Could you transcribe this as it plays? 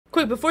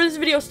Quick, before this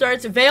video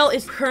starts, VAIL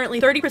is currently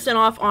 30%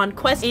 off on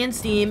Quest and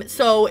Steam,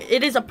 so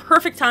it is a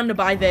perfect time to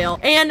buy VAIL.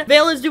 And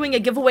VAIL is doing a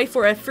giveaway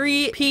for a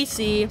free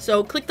PC,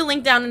 so click the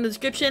link down in the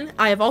description.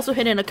 I have also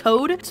hidden a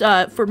code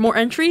for more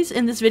entries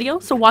in this video,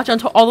 so watch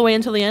until all the way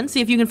until the end,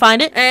 see if you can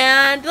find it.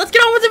 And let's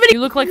get on with the video.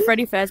 You look like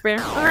Freddy Fazbear.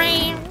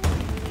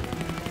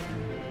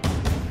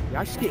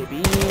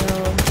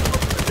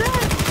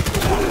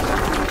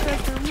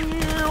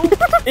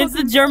 It's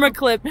the Germa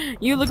clip.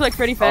 You look like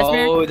Freddy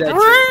Fazbear. Oh, that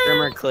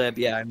Germa clip.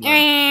 Yeah.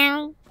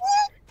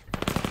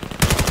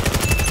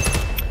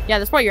 Yeah,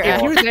 that's why you're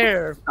at. You're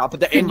there. I'll put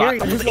the inbox.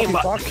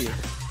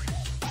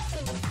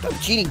 I'm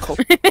cheating, Cole.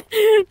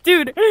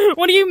 Dude,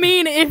 what do you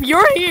mean if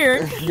you're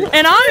here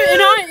and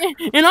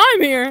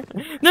I'm here?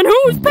 Then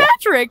who's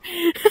Patrick?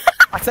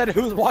 I said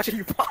who's watching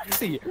your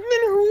proxy?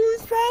 Then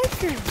who's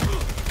Patrick?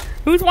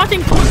 Who's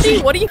watching Pussy?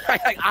 What do you?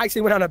 I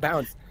actually went on a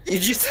bounce. You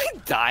just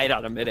died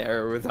on a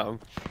midair with him.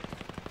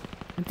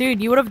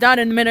 Dude, you would have died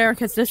in midair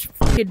because this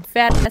fucking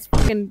fat ass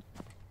fucking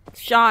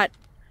shot.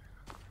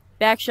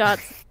 Back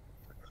shots.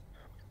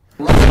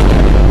 I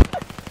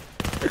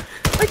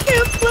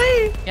can't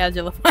play. Yeah,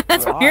 Zilla.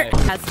 That's weird.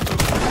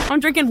 I'm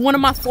drinking one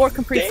of my 4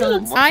 Capri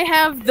Suns. I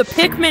have the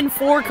Pikmin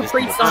 4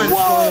 Capri Suns.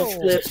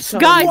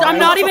 Guys, I'm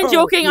not even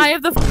joking. I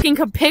have the fucking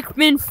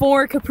Pikmin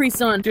 4 Capri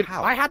Sun. Dude,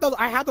 I had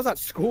those at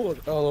school a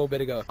little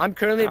bit ago. I'm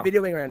currently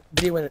videoing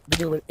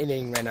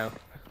right now.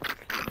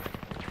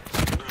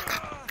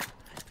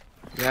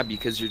 Yeah,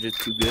 because you're just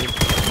too good.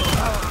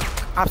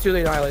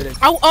 Absolutely annihilated.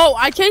 Oh,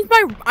 I changed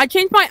my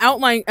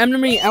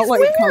enemy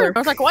outline color. I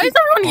was like, why is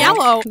everyone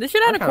yellow? This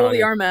should add a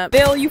colevr map.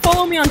 VAIL, you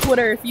follow me on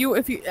Twitter. If you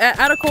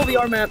add a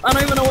colevr map, I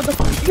don't even know what the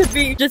fuck it could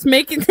be. Just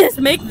make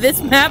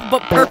this map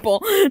but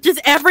purple.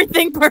 Just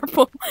everything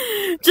purple.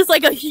 Just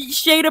like a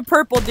shade of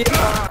purple, dude.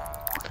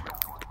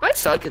 I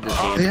suck at this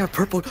game. They have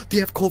purple. They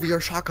have colevr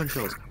shotgun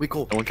shells. We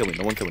cool. No one kill me.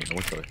 No one kill me. No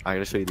one kill me. I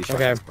gotta show you these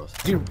shotguns. Okay.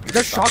 Dude,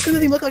 the shotgun doesn't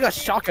even look like a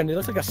shotgun. It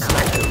looks like a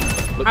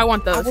sniper. I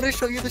want those. I want to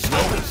show you the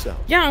shotgun shell.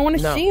 Yeah, I want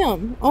to see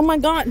them. Oh my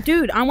god,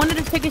 dude, I wanted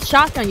to take a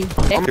shotgun, you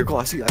dick. Here, cool.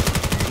 I see. I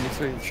can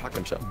show you the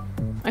shotgun shell.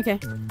 Okay.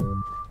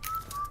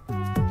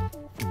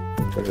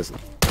 Check this.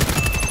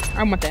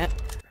 I want that.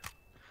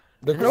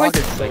 The rock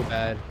is so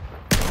bad.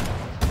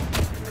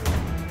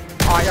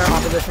 Oh, I got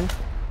opposition.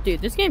 Dude,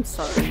 this game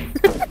sucks.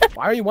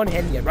 Why are you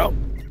one-handing it, bro?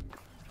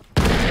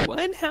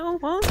 What? Hell?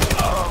 What?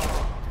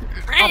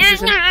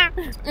 Opposition.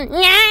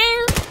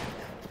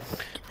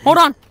 Hold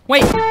on.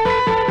 Wait.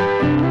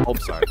 Oh,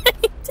 sorry.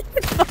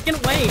 Fucking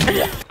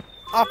wait.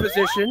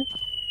 Opposition.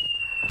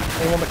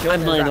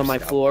 I'm laying on my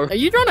floor. Are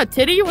you drawing a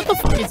titty? What the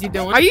fuck is you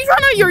doing? Are you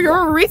drawing your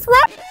urethra?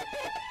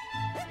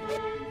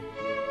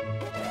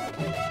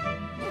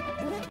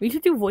 We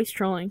should do voice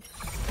trolling.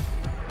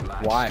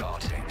 Why?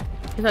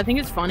 Because I think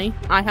it's funny.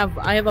 I have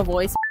a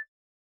voice.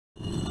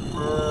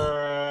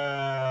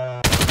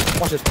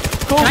 Watch this.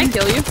 Can I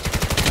kill you?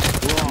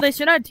 They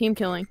should add team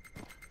killing.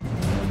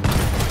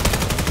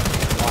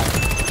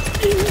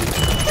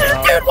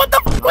 Dude, what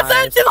the fuck was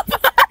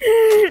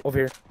that? Over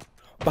here.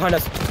 Behind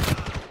us.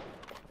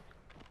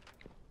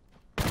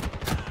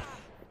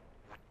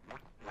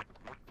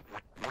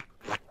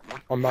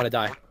 I'm about to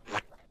die.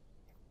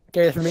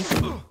 Carry this for me.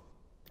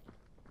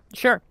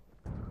 Sure.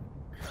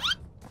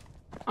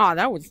 Ah,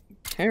 that was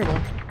terrible.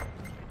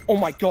 Oh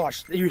my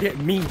gosh, you hit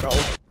me, bro.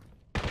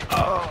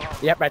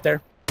 Yep, right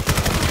there.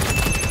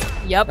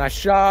 Yep.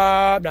 Nice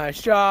job,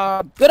 nice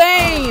job. Good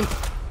aim!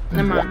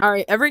 Never mind.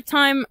 Alright, every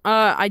time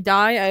I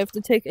die, I have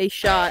to take a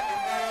shot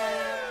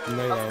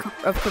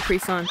of Capri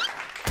Sun.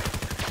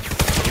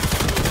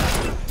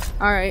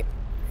 Alright,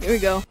 here we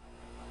go.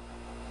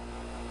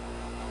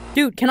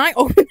 Dude, can I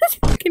open this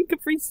fucking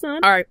Capri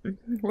Sun? Alright,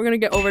 we're gonna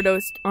get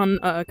overdosed on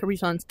Capri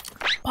Suns.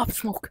 Pop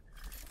smoke.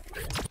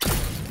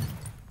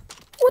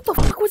 What the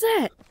fuck was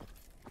that?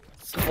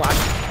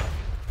 Flash.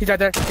 He's right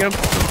there. Get him.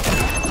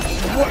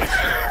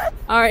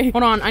 Alright,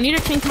 hold on. I need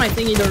to change my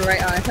thingy to the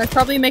right eye. That's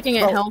probably making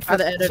it hell for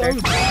the editor.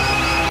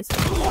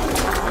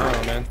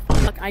 Oh, man.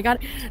 Look, I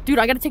got it. Dude,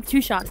 I gotta take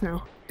 2 shots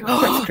now.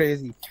 That's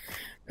crazy.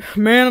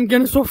 Man, I'm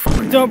getting so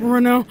fucked up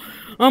right now.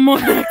 I'm on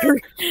hacker.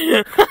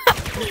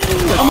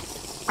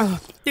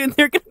 Dude,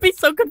 they're gonna be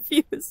so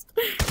confused.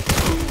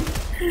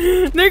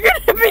 They're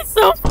gonna be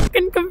so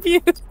fucking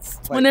confused.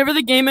 Whenever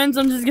the game ends,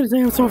 I'm just gonna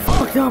say I'm so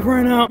fucked up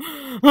right now.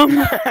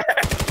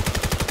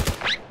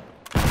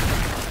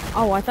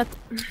 Oh, I thought.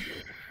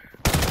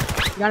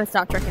 You gotta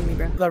stop tricking me,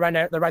 bro. They're right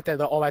there. They're right there.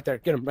 They're all right there.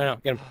 Get him right now.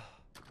 Get him.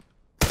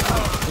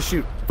 Just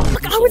shoot.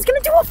 Look, I was gonna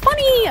do a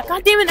funny.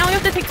 God damn it! Now we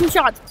have to take 2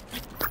 shots.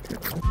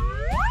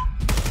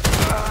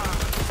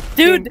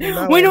 Dude,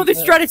 wait, no, they're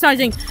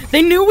strategizing.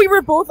 They knew we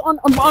were both on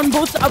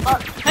both.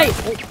 Hey.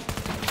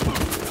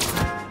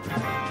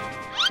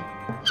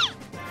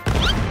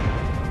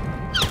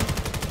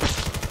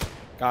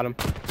 Got him.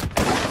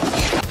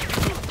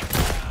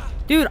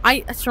 Dude,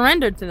 I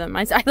surrendered to them.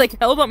 I like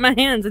held up my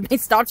hands and they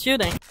stopped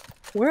shooting.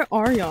 Where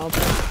are y'all,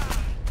 bro?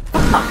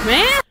 Fuck,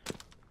 man.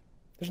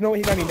 There's no way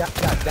he got me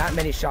that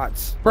many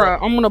shots. Bruh,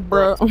 I'm gonna,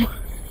 bruh.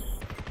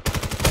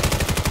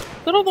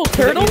 Little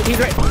turtle? He's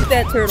right.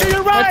 That turtle. To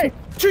your right!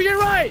 To your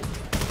right!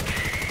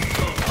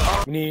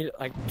 We need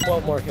like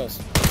 12 more kills.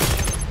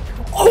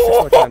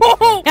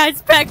 Oh!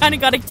 Ice Pack kinda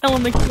gotta tell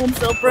him to kill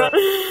himself, bro.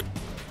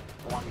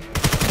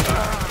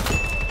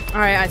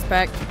 Alright, Ice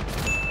Pack.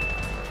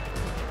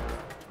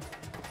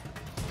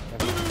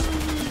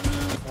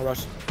 No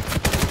rush.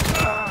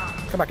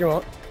 Come back, you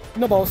won't.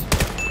 No balls.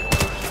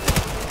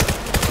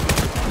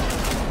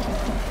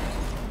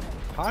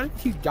 How did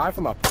he die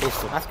from a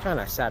pistol? That's kind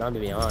of sad, I'm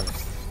gonna be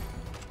honest.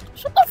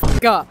 Shut the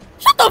fuck up.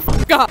 Shut the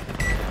fuck up.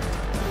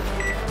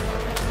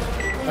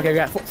 Okay, we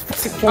got four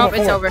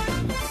It's over.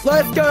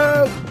 Let's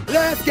go!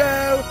 Let's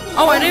go!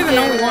 Oh, I didn't even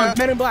know we won.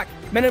 Men in black!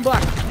 Men in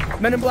black!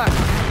 Men in black!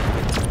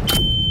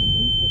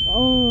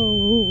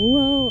 Oh,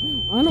 well,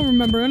 I don't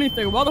remember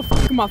anything. Why the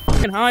fuck am I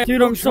fucking high?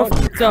 Dude, I'm so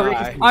fucked up.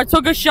 I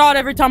took a shot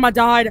every time I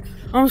died.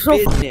 I'm so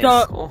fucked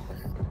up.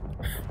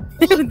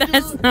 Dude,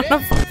 that's not a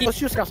fucking... Let's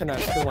shoot scouts in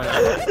that. Oh,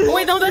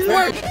 wait, no, that's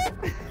work.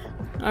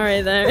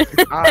 Alright, there.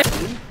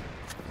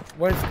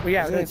 Where's...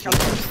 Yeah, we're gonna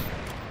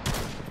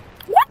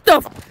What the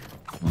f...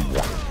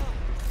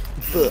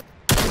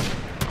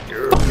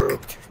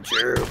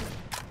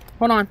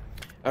 Hold on.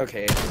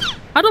 Okay.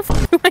 How the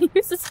fuck do I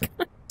use this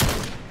gun?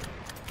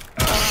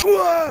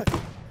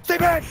 Stay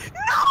back!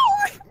 No!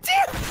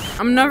 Damn!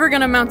 I'm never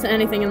gonna amount to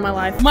anything in my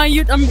life.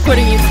 I'm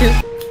quitting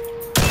YouTube.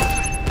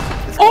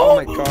 Oh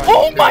my god!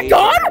 Oh my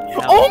god!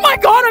 Oh my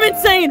god! I'm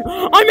insane!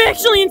 I'm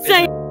actually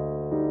insane!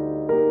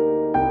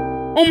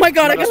 Oh my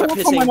god! I gotta go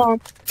call my mom.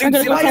 I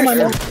gotta go call my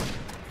mom.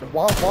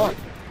 Womp.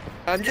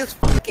 I'm just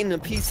fucking a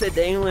piece of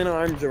dangling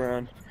arms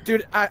around.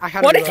 Dude, I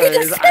had. What did you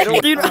just say?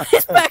 Dude,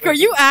 Ice Pack, are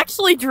you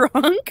actually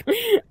drunk?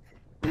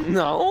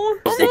 No.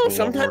 No,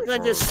 sometimes I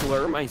just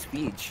slur my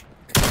speech.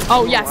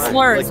 Oh yeah,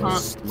 slurs, huh?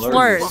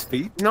 Slurs.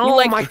 No, You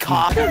like- my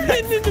god.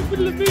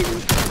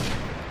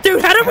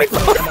 Dude, how did we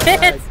both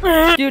this?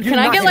 Dude, can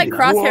I get like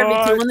crosshair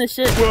V2 on this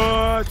shit?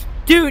 What?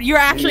 Dude, you're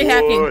actually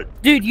hacking.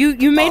 Dude,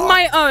 you made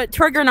my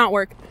trigger not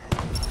work.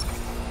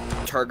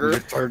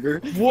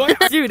 Turger? What?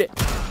 Dude.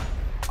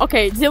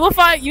 Okay,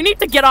 Zillify, you need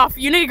to get off.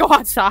 You need to go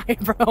outside,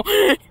 bro.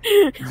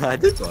 I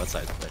did go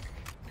outside today.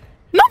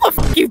 No, the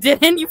fuck you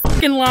didn't. You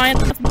fucking lying.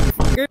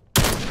 Motherfucker.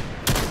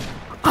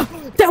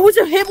 That was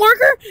a hit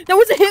marker? That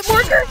was a hit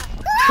marker?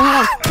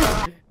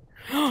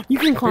 You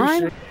can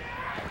climb?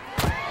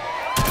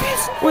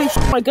 Wait,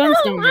 my gun's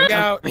down there.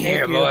 Out.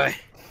 Here, boy.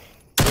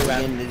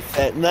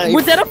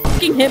 Was that a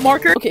fucking hit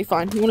marker? Okay,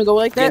 fine. You wanna go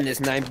like that? Getting this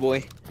knife,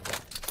 boy.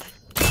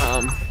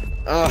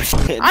 Oh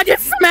shit. I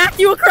just smacked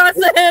you across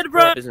the head,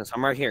 bro. Business.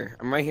 I'm right here.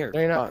 I'm right here. No,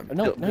 you're not.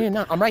 No, you're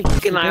not. I'm right.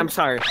 I'm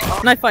sorry.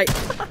 Knife fight.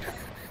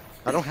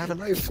 I don't have a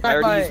knife. I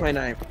already used my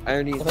knife. I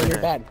already used my You're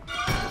knife. bad.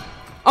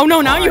 Oh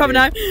no, now you have a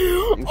knife.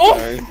 I'm Oh,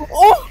 sorry.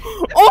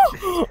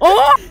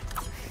 oh.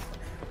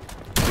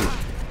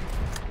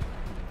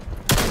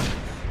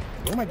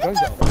 Where my guns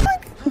go?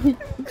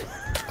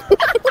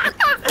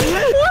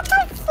 What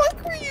the fuck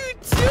were you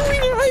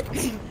doing?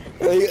 Like,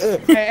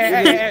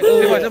 Hey.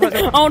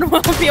 Oh no,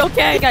 I'll be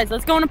okay. Guys,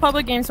 let's go in a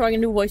public game so I can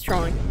do voice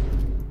trolling.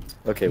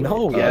 Okay.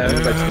 No, wait, yeah.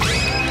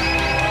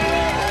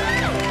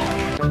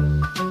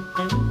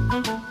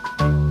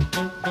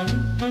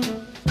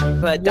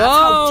 but that's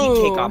how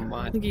DK got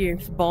mine. Look at your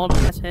bald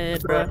ass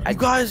head, bro. You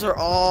guys are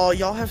all.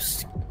 Y'all have.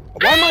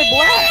 Why am I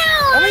black?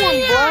 I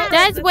want black.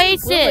 That's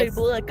racist.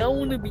 Black. I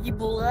want to be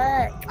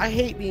black. I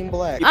hate being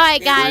black.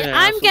 Alright guys,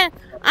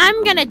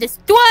 I'm gonna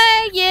destroy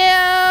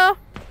you.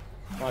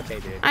 Okay,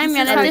 dude. I'm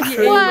gonna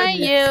destroy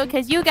you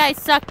because you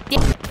guys suck dick.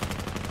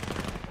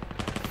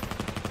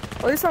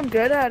 At least I'm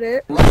good at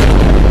it.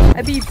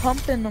 I be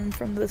pumping them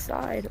from the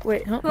side.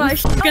 Wait, huh? You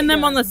fucking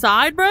them on the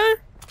side, bro?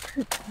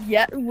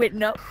 Yeah, wait,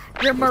 no.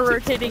 You're more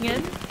rotating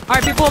in.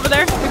 Alright, people over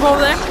there.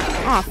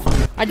 Oh,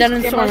 I died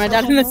in the storm. I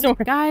died in the storm.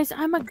 Guys,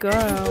 I'm a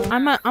girl.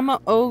 I'm a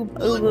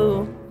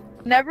Olu.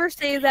 Never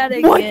say that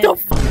again. What the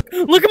fuck?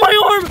 Look at my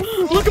arm!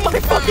 Look at my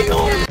fucking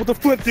arm! What the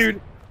flip,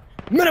 dude?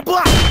 Men in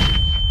black.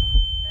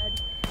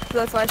 So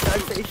that's why I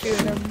started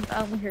shooting him. I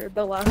don't hear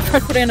the last. I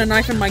put in a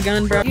knife in my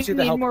gun, bro. You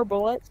need more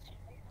bullets?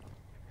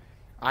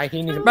 Bro,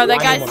 that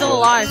guy's still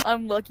alive.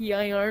 I'm lucky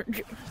I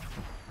aren't.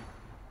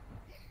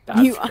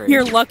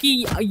 You're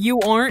lucky you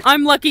aren't.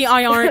 I'm lucky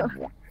I aren't.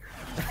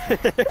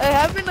 I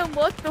haven't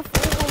unlocked the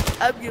full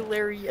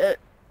vocabulary yet.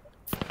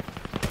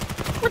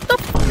 What the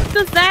fuck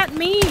does that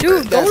mean?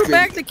 Dude, go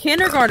back to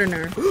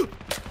kindergartner.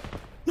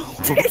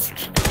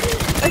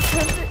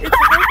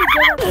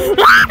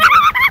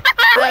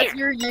 That's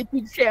your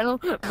YouTube channel,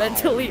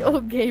 Mentally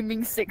Ill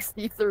Gaming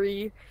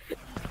 63.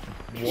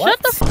 Shut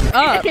the fuck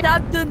up. Get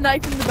out the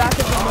knife in the back of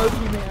the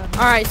emoji man.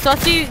 Alright,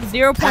 Saucy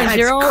 0.0.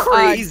 That's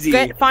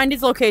crazy. Find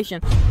his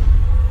location.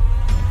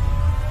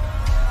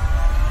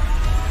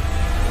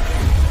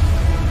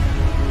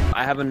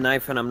 I have a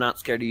knife and I'm not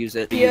scared to use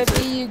it.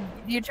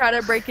 You try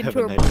to break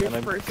into a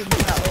British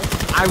person's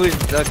house. I was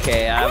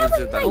okay. I was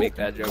just about to make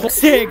that joke.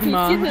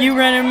 Sigma, you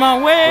ran in my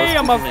way.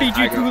 I'm gonna feed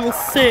you to the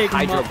Sigma.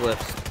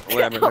 Hydroglyphs.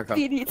 whatever they're called.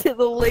 PD to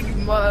the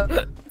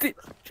ligma.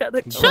 Shut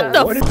the Shut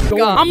What the is fuck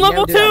going up. on? I'm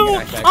level Damn,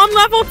 2. dude, I'm I'm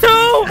level 2.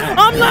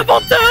 I'm level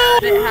 2.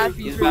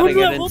 He's I'm about to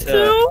get level into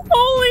 2.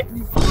 Holy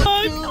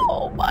fuck.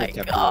 Oh my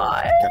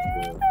god.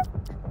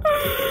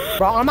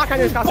 Bro, I'm not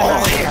gonna discuss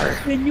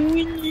that.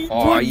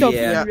 Oh What the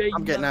yeah,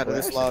 I'm getting out of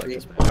this lobby.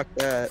 Fuck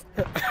that.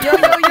 Yo,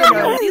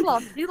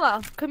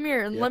 D-Law, come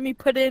here and let me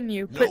put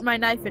my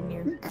knife in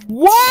you.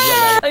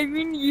 What? I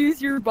mean,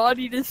 use your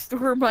body to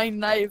store my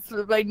knife.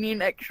 If I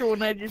need extra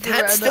one, I just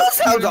That ran still up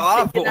sounds to you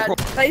and pick it awful.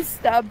 out. I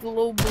stabbed a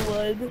little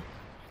blood.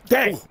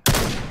 Dang.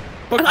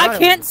 I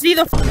can't see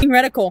the fucking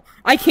reticle.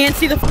 I can't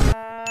see the.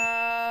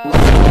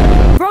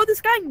 Bro,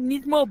 this guy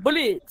needs more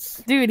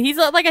bullets. Dude, he's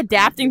like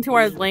adapting to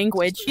our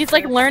language. He's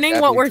like learning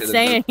what we're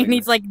saying, and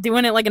he's like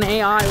doing it like an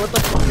AI. What the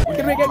fuck?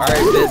 Alright,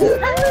 business.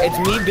 It's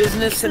me,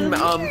 business, and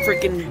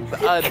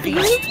freaking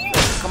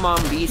Beast. Come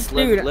on, Beast.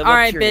 Live up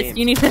alright, to your Beast, name.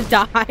 you need to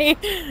die.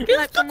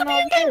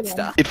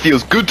 It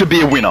feels good to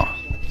be a winner.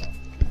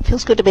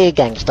 Feels good to be a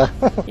gangster.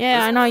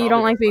 Yeah, I know you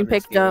don't like being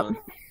picked up.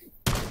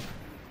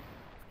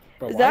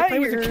 Bro, Is why that play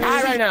with your- your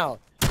cat right now?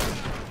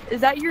 Is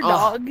that your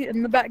dog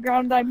in the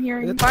background I'm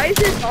hearing? Why is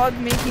your dog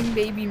making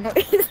baby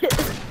noises?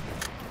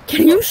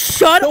 Can you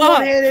shut up?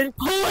 One-handed.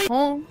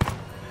 Home.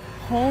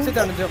 Home. Sit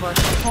down and do it, man.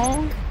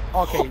 Home.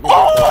 Okay.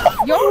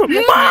 Oh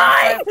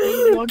my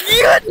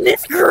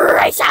goodness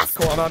gracious!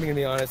 Cool, I'm not gonna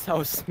be honest. That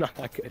was not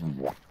that good.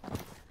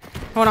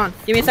 Hold on,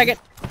 give me a second.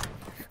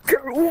 Get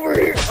over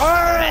here!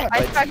 Ah!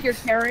 I thought you're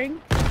caring.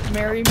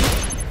 Marry me.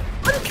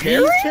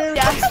 Kill?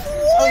 Yes.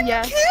 Oh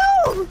yeah.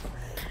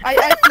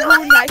 I threw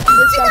a knife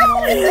into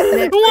someone. and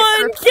it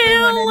One hurt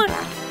kill! someone.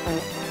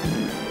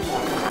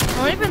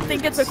 I don't even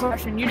think it's a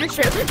question. You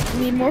just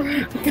need more.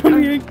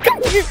 Come here,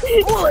 come here.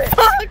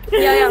 Fuck.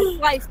 Yeah.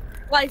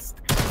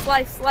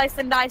 Slice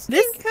and dice.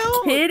 This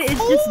kid is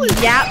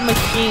just yap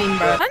machine,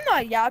 bro. I'm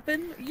not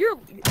yapping.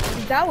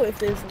 That was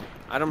is.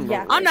 I don't know.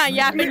 Yeah. I'm not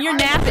yapping, you're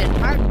napping.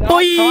 I'm not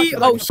Boy, talking oh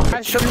about-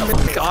 shit. Shut the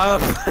fuck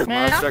up. I'm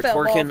Man, about to start that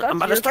fell twerking. off. I'm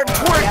about to That's start your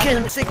fault.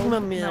 twerking. Yeah. Sigma I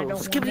don't meals.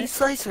 want Give me it.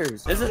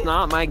 slicers. This is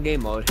not my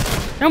game mode.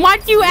 And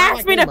why'd you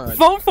ask me to game mode.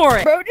 vote for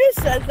it? Bro just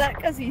says that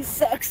because he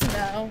sucks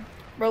now.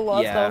 Bro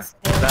lost Yeah, all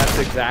that's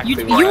exactly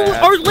You why I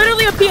are asked.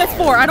 literally a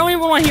PS4. I don't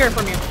even want to hear it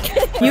from you.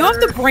 You have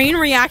the brain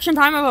reaction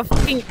time of a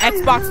fucking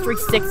Xbox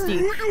 360.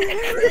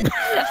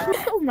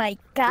 Oh my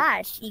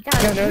gosh, you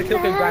got Yeah, no, kill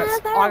congrats.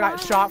 Oh, I got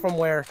shot from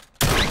where?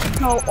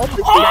 no.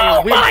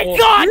 Oh my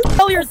god!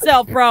 Kill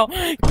yourself, bro.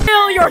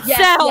 Kill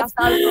yourself.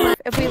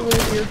 If we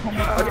lose, you're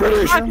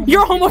homosexual.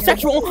 You're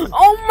homosexual.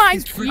 Oh my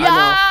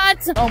god.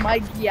 Oh my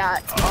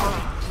god.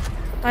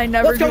 I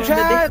never Let's go, joined the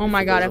Chad. Oh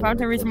my god, if I have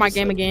to reach my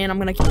game again, I'm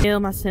gonna kill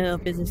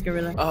myself, business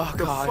gorilla. Oh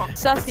god.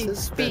 Sussy,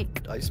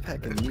 speak. Ice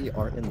Pack and me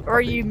are in. Or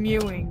are you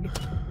mewing?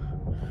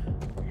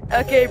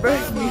 Okay, bro,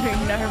 he's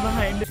mewing. Never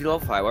mind. Is he level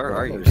 5? Where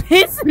are you?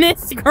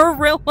 Business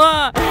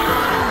gorilla.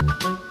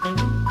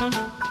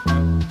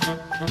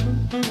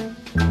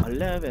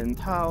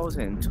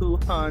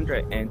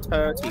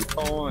 11,230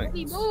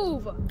 points.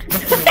 Move.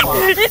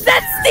 Is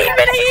that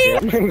Stephen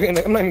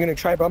E? I'm not even gonna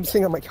try, but I'm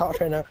sitting on my couch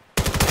right now.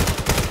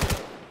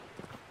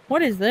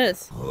 What is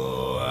this?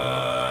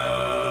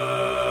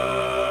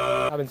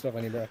 I've been so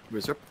funny, bro.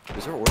 Is there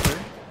order?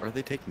 Or are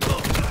they taking it?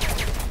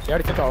 They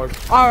already took our order.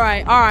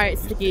 Alright,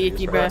 sticky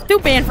icky, bro. Do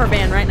ban for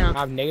ban right now. I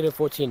have negative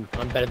 14.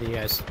 I'm better than you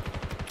guys.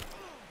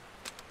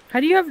 How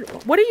do you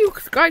have? What are you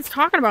guys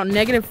talking about?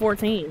 Negative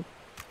 14.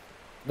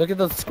 Look at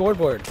the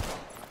scoreboard.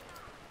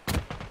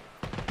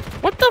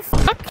 What the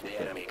fuck?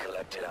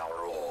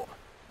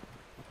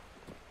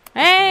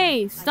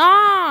 Hey,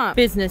 stop!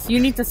 Business, you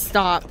need to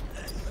stop.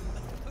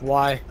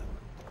 Why?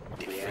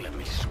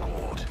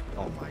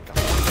 Oh my god.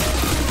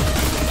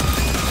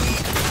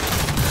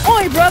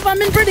 Oi, bruv, I'm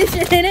in British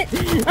in it.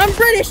 I'm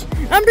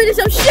British,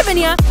 I'm shipping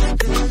ya.